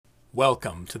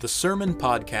Welcome to the Sermon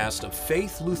Podcast of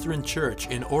Faith Lutheran Church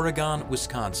in Oregon,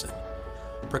 Wisconsin,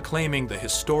 proclaiming the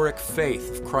historic faith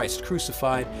of Christ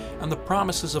crucified and the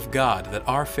promises of God that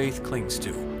our faith clings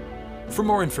to. For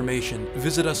more information,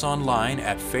 visit us online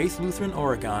at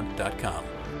faithlutheranoregon.com.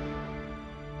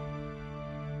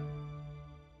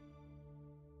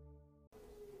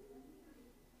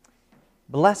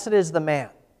 Blessed is the man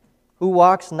who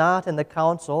walks not in the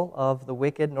counsel of the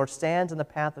wicked, nor stands in the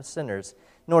path of sinners,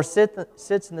 nor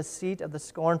sits in the seat of the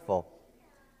scornful.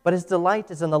 But his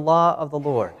delight is in the law of the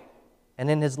Lord,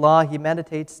 and in his law he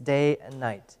meditates day and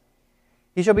night.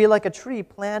 He shall be like a tree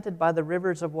planted by the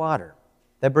rivers of water,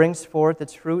 that brings forth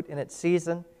its fruit in its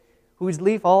season, whose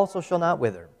leaf also shall not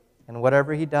wither, and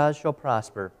whatever he does shall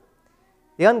prosper.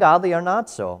 The ungodly are not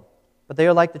so, but they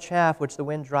are like the chaff which the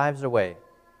wind drives away.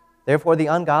 Therefore the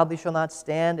ungodly shall not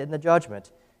stand in the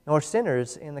judgment, nor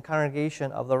sinners in the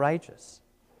congregation of the righteous.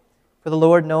 For the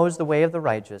Lord knows the way of the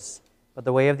righteous, but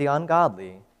the way of the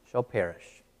ungodly shall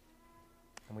perish.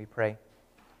 And we pray.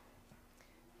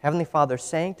 Heavenly Father,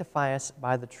 sanctify us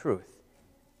by the truth.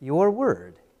 Your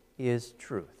word is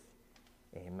truth.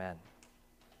 Amen.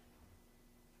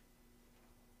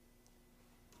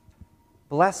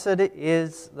 Blessed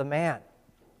is the man.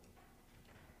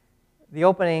 The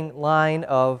opening line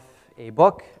of a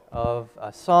book, of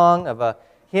a song, of a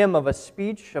hymn, of a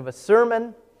speech, of a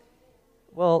sermon,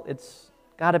 well, it's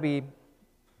got to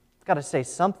say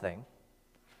something.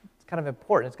 It's kind of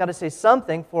important. It's got to say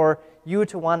something for you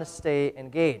to want to stay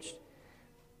engaged.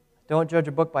 Don't judge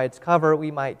a book by its cover,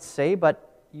 we might say,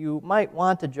 but you might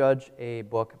want to judge a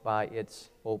book by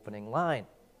its opening line.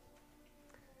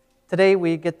 Today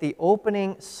we get the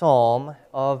opening psalm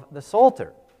of the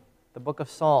Psalter, the book of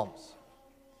Psalms.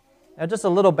 Now, just a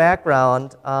little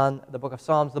background on the book of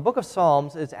Psalms. The book of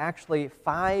Psalms is actually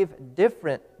 5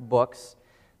 different books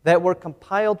that were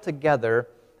compiled together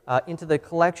into the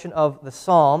collection of the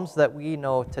Psalms that we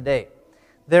know today.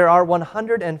 There are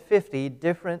 150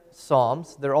 different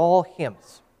Psalms. They're all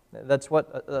hymns. That's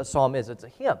what a psalm is. It's a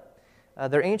hymn.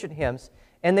 They're ancient hymns,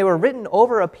 and they were written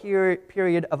over a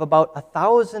period of about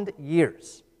 1,000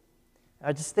 years.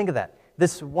 Just think of that.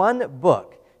 This one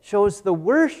book shows the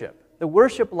worship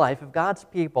life of God's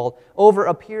people over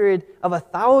a period of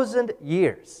 1,000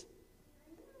 years.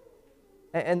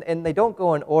 And they don't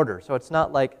go in order, so it's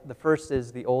not like the first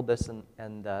is the oldest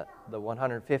and the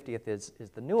 150th is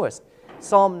the newest.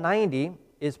 Psalm 90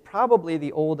 is probably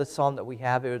the oldest psalm that we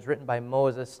have. It was written by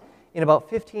Moses in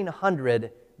about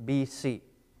 1500 BC,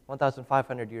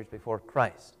 1,500 years before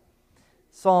Christ.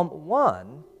 Psalm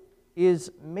 1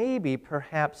 is maybe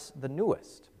perhaps the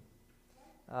newest,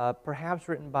 perhaps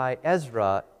written by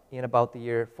Ezra in about the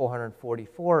year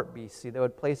 444 BC. That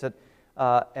would place it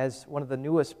as one of the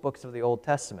newest books of the Old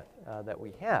Testament that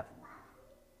we have.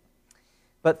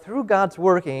 But through God's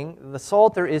working, the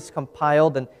Psalter is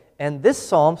compiled, and this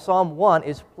psalm, Psalm 1,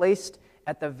 is placed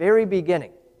at the very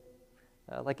beginning,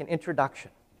 like an introduction.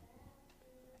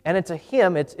 And it's a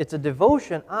hymn, it's a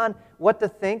devotion on what to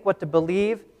think, what to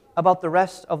believe about the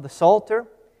rest of the Psalter,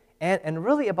 and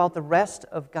really about the rest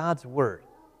of God's Word.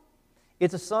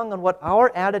 It's a song on what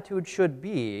our attitude should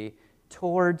be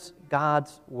towards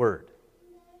God's Word.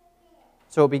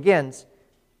 So it begins,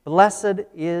 blessed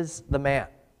is the man.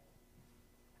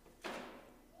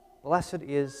 Blessed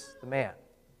is the man.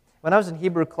 When I was in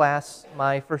Hebrew class,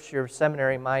 my first year of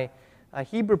seminary, my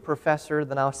Hebrew professor,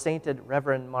 the now sainted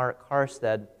Reverend Mark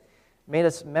Harstead, made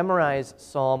us memorize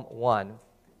Psalm 1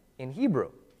 in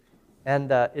Hebrew.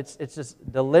 And it's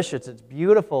just delicious. It's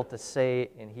beautiful to say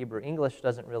in Hebrew. English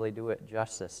doesn't really do it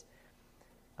justice.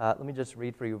 Let me just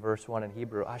read for you verse 1 in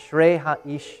Hebrew. Ashrei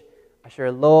ha'ish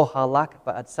asher lo halak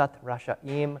ba'atzat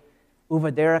rasha'im,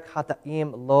 uvaderek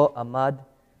hata'im lo amad,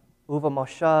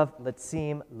 uvamoshav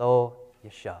letzim lo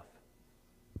yeshav.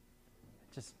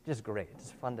 Just great. It's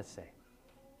fun to say.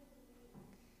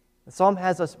 The psalm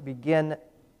has us begin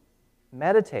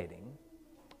meditating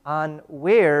on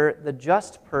where the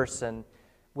just person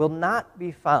will not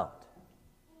be found.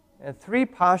 And 3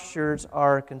 postures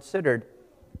are considered: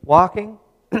 walking,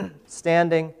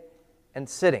 standing, and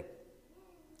sitting.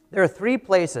 There are 3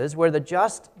 places where the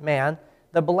just man,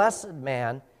 the blessed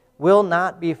man, will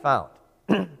not be found.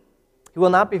 He will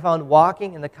not be found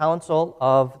walking in the counsel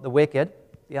of the wicked,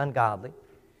 the ungodly.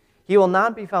 He will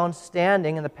not be found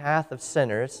standing in the path of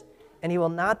sinners, and he will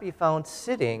not be found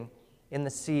sitting in the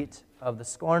seat of the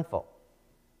scornful.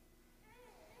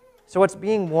 So what's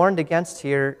being warned against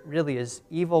here really is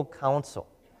evil counsel,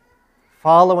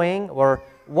 following or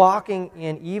walking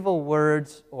in evil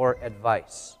words or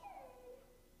advice.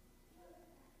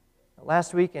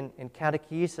 Last week in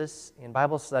catechesis, in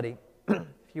Bible study, a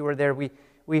if you were there,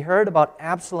 we heard about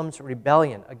Absalom's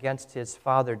rebellion against his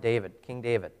father David, King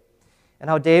David, and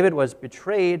how David was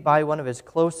betrayed by one of his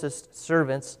closest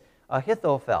servants,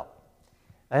 Ahithophel.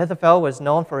 Ahithophel was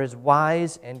known for his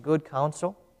wise and good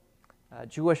counsel.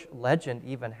 Jewish legend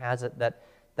even has it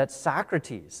that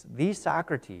Socrates, the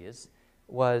Socrates,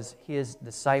 was his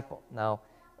disciple. Now,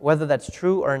 whether that's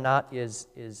true or not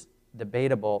is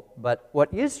debatable, but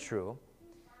what is true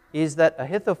is that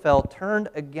Ahithophel turned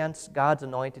against God's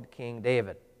anointed King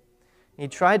David. He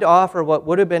tried to offer what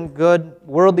would have been good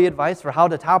worldly advice for how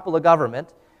to topple a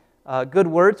government, good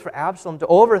words for Absalom to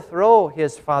overthrow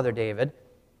his father David.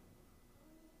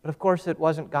 But of course, it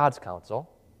wasn't God's counsel.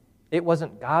 It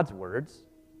wasn't God's words.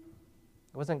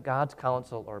 It wasn't God's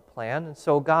counsel or plan. And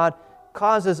so God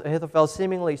causes Ahithophel's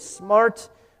seemingly smart,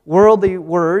 worldly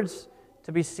words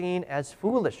to be seen as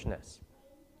foolishness.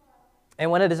 And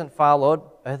when it isn't followed,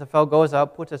 Ahithophel goes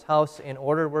out, puts his house in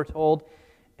order, we're told,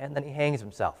 and then he hangs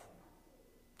himself,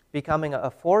 becoming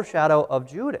a foreshadow of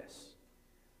Judas,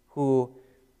 who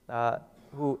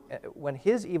when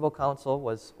his evil counsel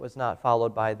was not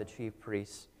followed by the chief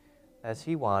priests as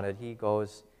he wanted, he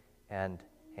goes and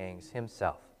hangs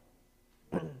himself.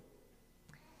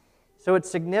 So it's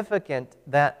significant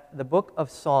that the book of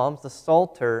Psalms, the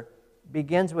Psalter,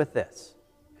 begins with this: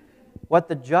 what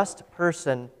the just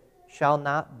person shall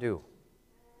not do.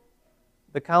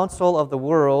 The counsel of the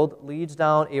world leads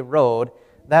down a road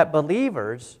that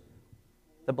believers,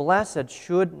 the blessed,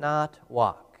 should not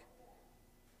walk.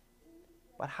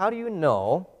 But how do you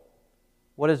know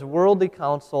what is worldly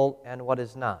counsel and what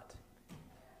is not?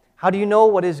 How do you know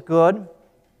what is good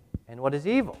and what is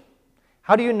evil?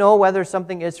 How do you know whether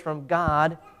something is from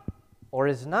God or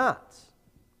is not?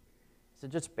 Is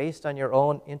it just based on your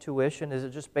own intuition? Is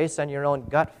it just based on your own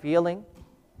gut feeling?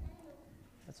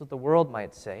 That's what the world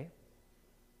might say.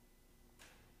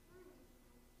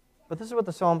 But this is what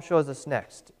the psalm shows us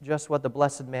next, just what the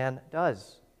blessed man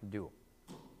does do.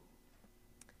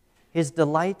 His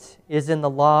delight is in the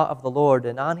law of the Lord,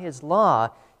 and on his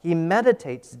law he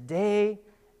meditates day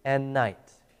and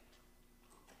night.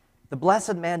 The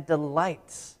blessed man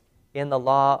delights in the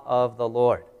law of the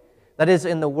Lord. That is,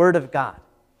 in the Word of God.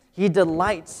 He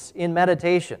delights in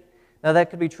meditation. Now, that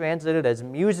could be translated as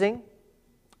musing.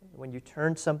 When you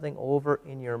turn something over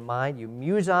in your mind, you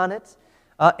muse on it.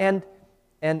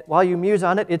 And while you muse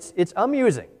on it, it's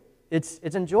amusing. It's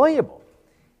enjoyable.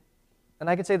 And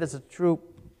I can say this is true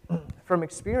from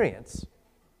experience.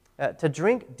 To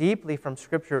drink deeply from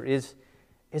Scripture is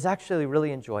actually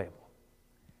really enjoyable.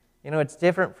 You know, it's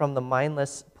different from the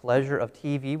mindless pleasure of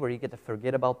TV where you get to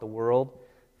forget about the world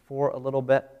for a little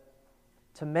bit.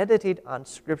 To meditate on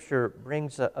Scripture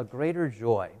brings a greater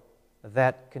joy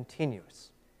that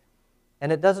continues.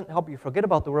 And it doesn't help you forget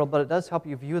about the world, but it does help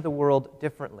you view the world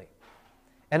differently.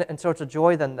 And so it's a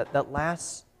joy then that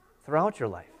lasts throughout your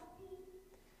life.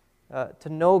 To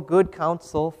know good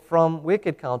counsel from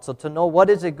wicked counsel, to know what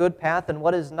is a good path and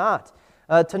what is not,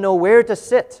 to know where to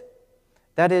sit.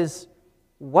 That is,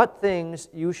 what things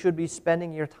you should be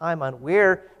spending your time on.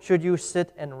 Where should you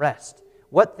sit and rest?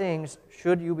 What things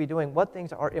should you be doing? What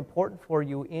things are important for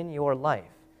you in your life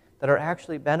that are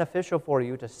actually beneficial for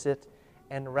you to sit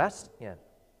and rest in?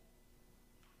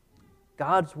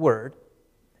 God's Word,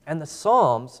 and the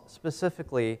Psalms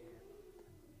specifically,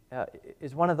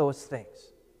 is one of those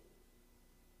things.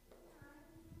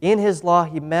 In His law,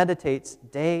 He meditates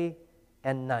day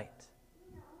and night.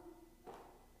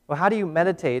 Well, how do you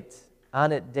meditate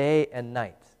on it day and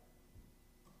night?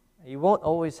 You won't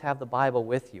always have the Bible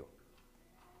with you.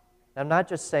 I'm not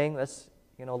just saying this,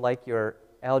 like your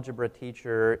algebra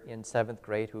teacher in 7th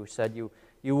grade who said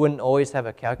you wouldn't always have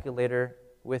a calculator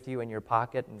with you in your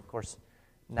pocket, and of course,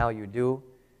 now you do.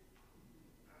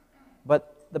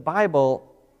 But the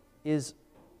Bible is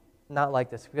not like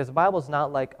this, because the Bible is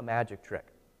not like a magic trick,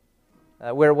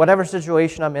 where whatever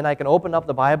situation I'm in, I can open up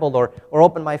the Bible or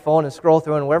open my phone and scroll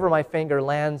through, and wherever my finger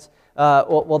lands,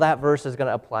 that verse is going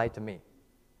to apply to me.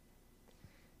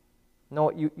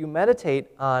 No, you meditate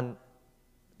on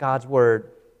God's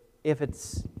Word if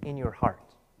it's in your heart.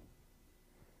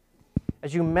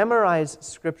 As you memorize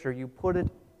Scripture, you put it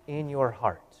in your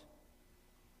heart.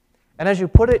 And as you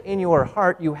put it in your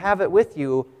heart, you have it with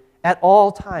you at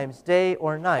all times, day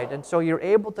or night. And so you're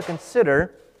able to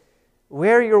consider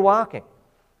where you're walking,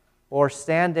 or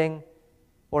standing,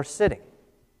 or sitting,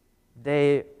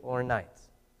 day or night.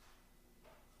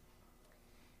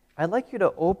 I'd like you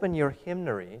to open your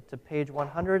hymnary to page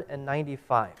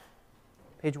 195.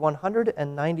 Page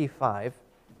 195,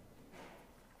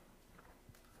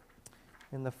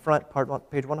 in the front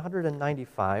part, page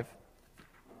 195.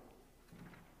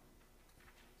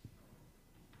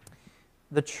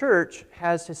 the church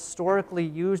has historically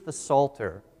used the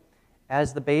Psalter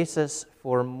as the basis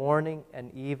for morning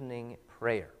and evening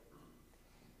prayer.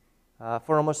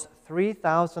 For almost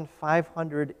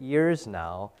 3,500 years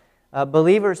now,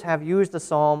 believers have used the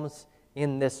Psalms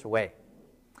in this way.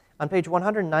 On page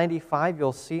 195,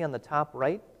 you'll see on the top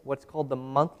right what's called the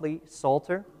monthly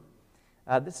Psalter.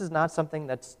 This is not something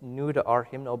that's new to our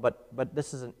hymnal, but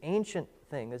this is an ancient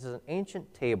thing. This is an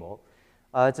ancient table.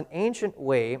 It's an ancient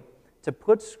way to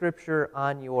put Scripture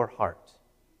on your heart.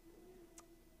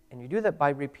 And you do that by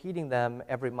repeating them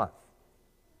every month.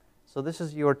 So this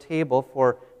is your table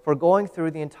for going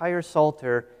through the entire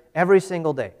Psalter every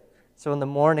single day. So in the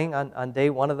morning, on day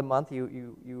 1 of the month,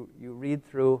 you read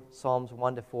through Psalms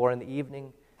 1 to 4. In the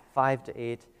evening, 5 to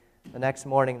 8. The next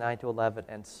morning, 9 to 11,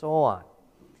 and so on.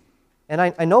 And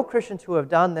I know Christians who have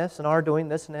done this and are doing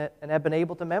this and have been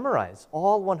able to memorize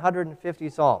all 150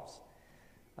 Psalms.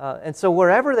 And so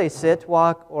wherever they sit,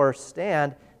 walk, or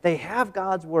stand, they have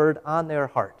God's Word on their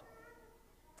heart.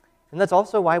 And that's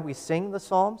also why we sing the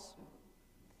Psalms.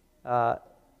 Not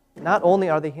only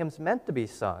are the hymns meant to be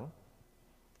sung,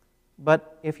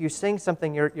 but if you sing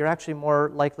something, you're actually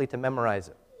more likely to memorize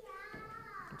it.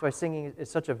 That's why singing is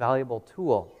such a valuable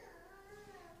tool.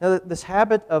 Now, this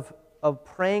habit of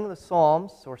praying the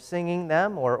Psalms or singing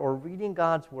them or reading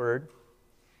God's Word,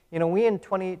 we in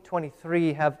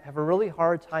 2023 have a really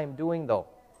hard time doing, though.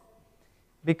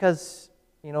 Because,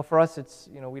 for us, it's,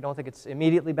 we don't think it's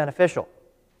immediately beneficial.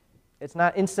 It's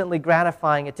not instantly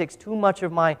gratifying. It takes too much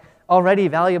of my already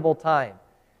valuable time.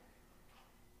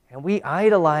 And we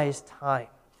idolize time,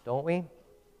 don't we?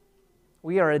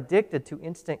 We are addicted to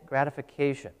instant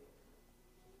gratification.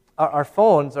 Our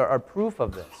phones are proof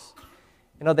of this.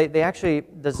 They actually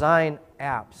design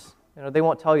apps. They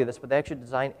won't tell you this, but they actually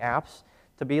design apps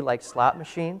to be like slot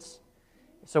machines.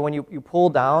 So when you pull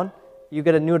down, you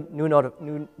get a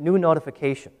new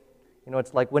notification.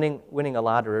 It's like winning a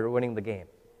lottery or winning the game,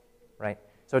 right?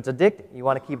 So it's addicting. You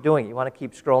want to keep doing it. You want to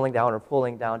keep scrolling down or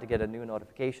pulling down to get a new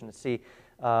notification to see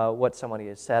what somebody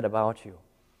has said about you.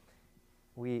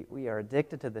 We are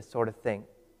addicted to this sort of thing.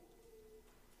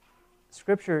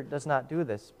 Scripture does not do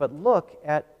this, but look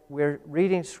at where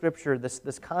reading Scripture,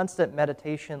 this constant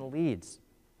meditation leads.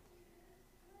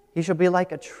 He shall be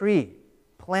like a tree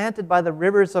planted by the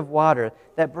rivers of water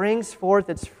that brings forth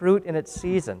its fruit in its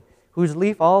season, whose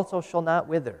leaf also shall not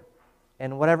wither,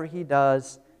 and whatever he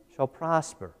does shall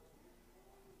prosper.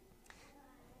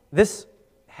 This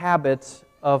habit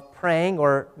of praying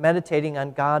or meditating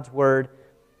on God's Word,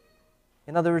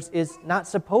 in other words, is not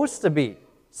supposed to be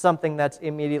something that's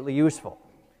immediately useful.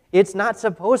 It's not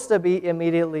supposed to be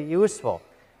immediately useful.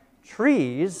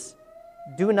 Trees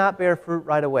do not bear fruit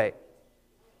right away.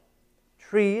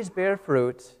 Trees bear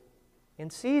fruit in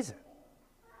season.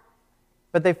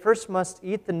 But they first must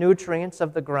eat the nutrients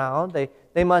of the ground.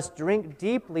 They must drink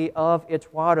deeply of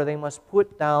its water. They must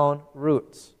put down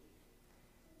roots.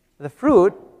 The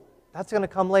fruit, that's going to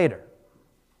come later,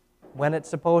 when it's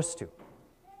supposed to,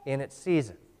 in its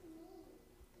season.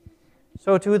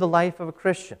 So too the life of a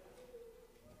Christian.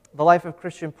 The life of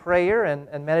Christian prayer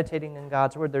and meditating in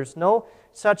God's Word. There's no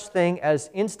such thing as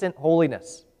instant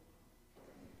holiness.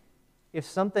 If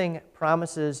something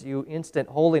promises you instant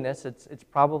holiness, it's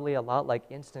probably a lot like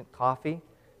instant coffee,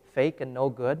 fake and no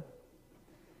good.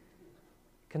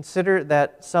 Consider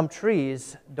that some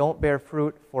trees don't bear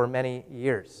fruit for many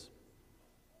years,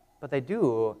 but they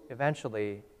do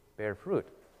eventually bear fruit.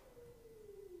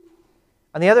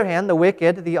 On the other hand, the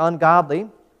wicked, the ungodly,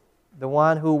 the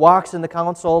one who walks in the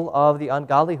counsel of the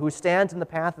ungodly, who stands in the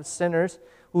path of sinners,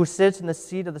 who sits in the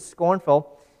seat of the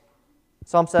scornful,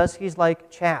 Psalm says he's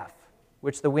like chaff,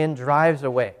 which the wind drives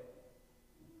away.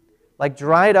 Like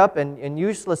dried up and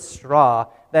useless straw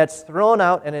that's thrown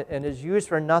out and is used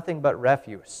for nothing but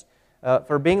refuse,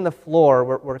 for being the floor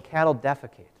where cattle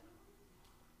defecate.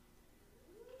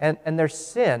 And their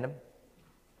sin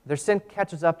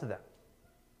catches up to them.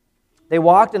 They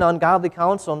walked in ungodly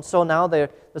counsel, and so now the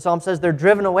psalm says they're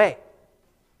driven away.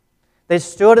 They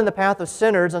stood in the path of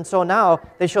sinners, and so now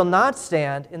they shall not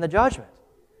stand in the judgment.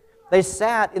 They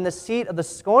sat in the seat of the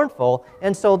scornful,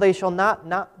 and so they shall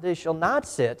not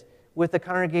sit with the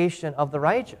congregation of the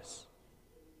righteous.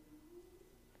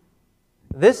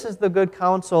 This is the good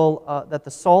counsel that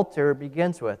the Psalter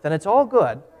begins with, and it's all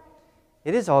good.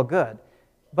 It is all good.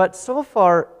 But so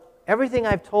far, everything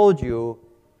I've told you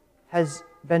has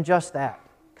been just that,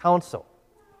 counsel,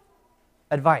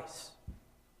 advice.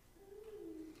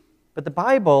 But the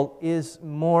Bible is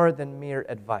more than mere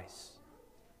advice.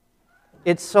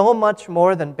 It's so much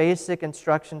more than basic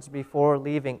instructions before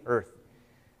leaving earth.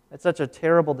 That's such a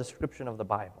terrible description of the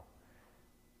Bible.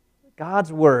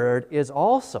 God's Word is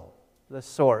also the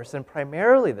source, and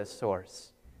primarily the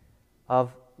source,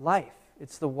 of life.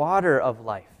 It's the water of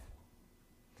life.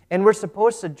 And we're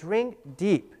supposed to drink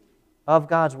deep of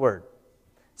God's Word.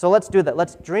 So let's do that.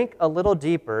 Let's drink a little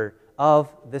deeper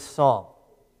of this psalm.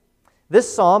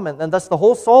 This psalm, and thus the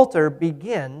whole Psalter,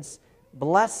 begins,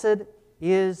 "Blessed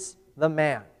is the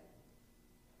man."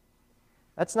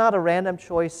 That's not a random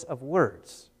choice of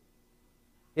words.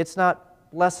 It's not,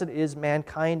 "Blessed is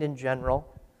mankind in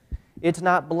general." It's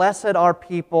not, "Blessed are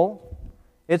people."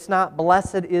 It's not,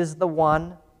 "Blessed is the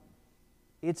one."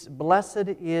 It's, "Blessed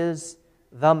is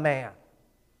the man."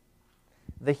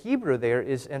 The Hebrew there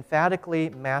is emphatically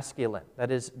masculine,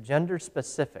 that is, gender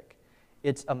specific.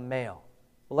 It's a male.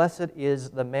 Blessed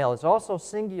is the male. It's also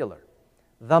singular.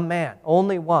 The man,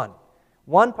 only one.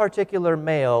 One particular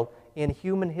male in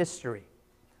human history.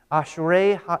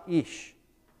 Ashrei Ha'ish.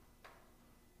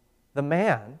 The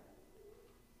man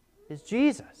is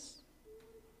Jesus.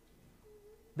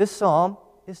 This psalm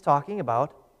is talking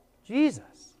about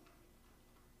Jesus.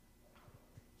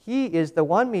 He is the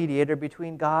one mediator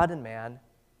between God and man,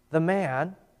 the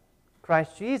man,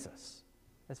 Christ Jesus,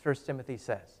 as 1 Timothy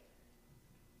says.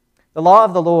 The law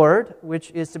of the Lord, which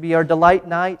is to be our delight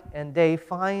night and day,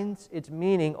 finds its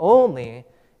meaning only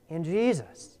in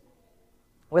Jesus.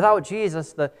 Without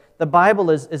Jesus, the Bible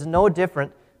is no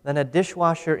different than a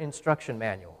dishwasher instruction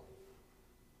manual.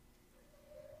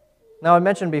 Now, I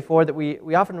mentioned before that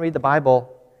we often read the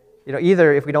Bible,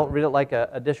 either if we don't read it like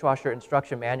a dishwasher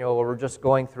instruction manual or we're just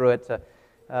going through it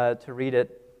to read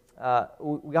it,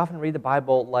 we often read the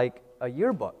Bible like a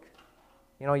yearbook.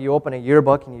 You open a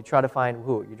yearbook and you try to find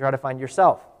who? You try to find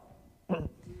yourself.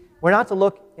 We're not to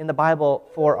look in the Bible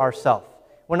for ourselves.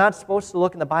 We're not supposed to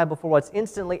look in the Bible for what's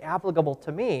instantly applicable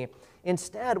to me.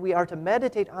 Instead, we are to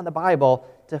meditate on the Bible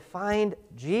to find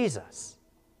Jesus.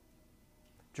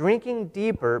 Drinking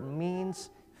deeper means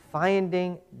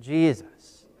finding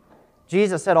Jesus.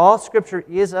 Jesus said, "All Scripture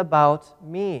is about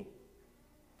me."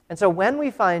 And so when we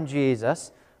find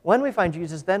Jesus,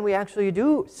 then we actually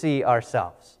do see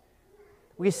ourselves.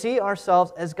 We see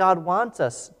ourselves as God wants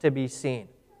us to be seen.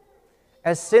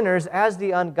 As sinners, as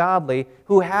the ungodly,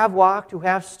 who have walked, who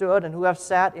have stood, and who have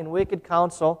sat in wicked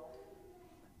counsel,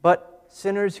 but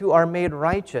sinners who are made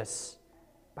righteous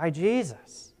by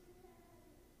Jesus.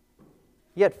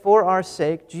 Yet for our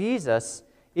sake, Jesus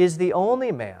is the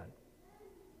only man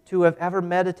to have ever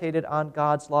meditated on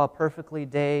God's law perfectly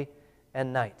day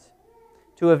and night,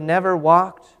 to have never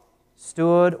walked,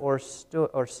 stood, or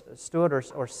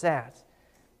sat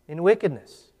in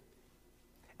wickedness.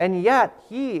 And yet,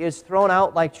 he is thrown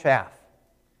out like chaff.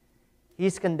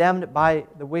 He's condemned by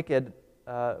the wicked,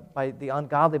 by the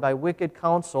ungodly, by wicked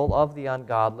counsel of the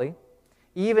ungodly.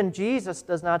 Even Jesus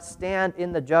does not stand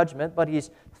in the judgment, but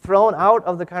he's thrown out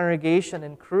of the congregation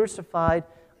and crucified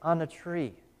on a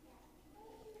tree.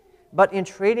 But in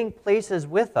trading places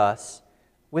with us,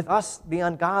 the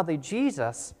ungodly,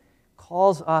 Jesus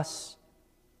calls us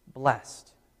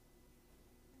blessed.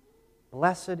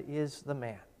 Blessed is the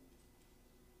man.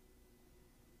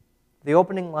 The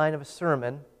opening line of a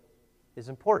sermon is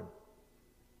important.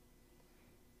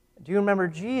 Do you remember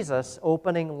Jesus'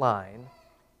 opening line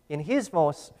in his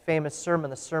most famous sermon,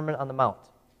 the Sermon on the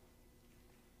Mount?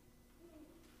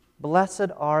 "Blessed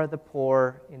are the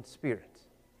poor in spirit,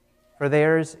 for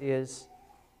theirs is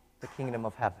the kingdom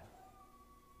of heaven."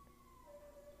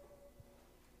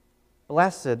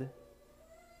 Blessed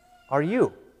are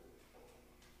you.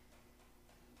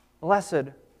 Blessed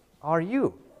are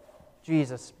you,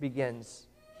 Jesus begins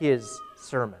his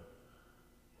sermon.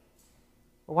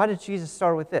 Well, why did Jesus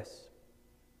start with this?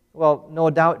 Well, no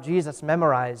doubt Jesus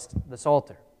memorized the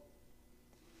Psalter.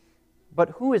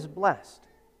 But who is blessed?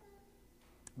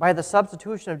 By the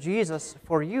substitution of Jesus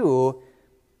for you,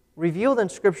 revealed in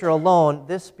Scripture alone,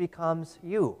 this becomes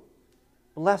you.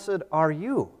 Blessed are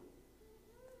you.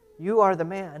 You are the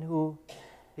man who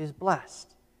is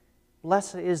blessed.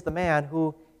 Blessed is the man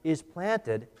who is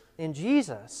planted in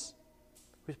Jesus,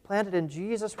 who's planted in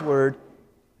Jesus' word,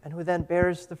 and who then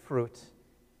bears the fruit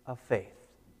of faith.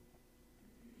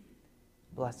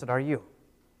 Blessed are you.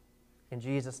 In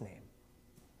Jesus' name,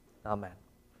 amen.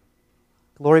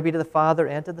 Glory be to the Father,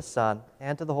 and to the Son,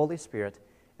 and to the Holy Spirit,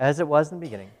 as it was in the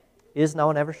beginning, is now,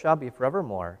 and ever shall be,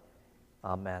 forevermore.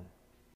 Amen.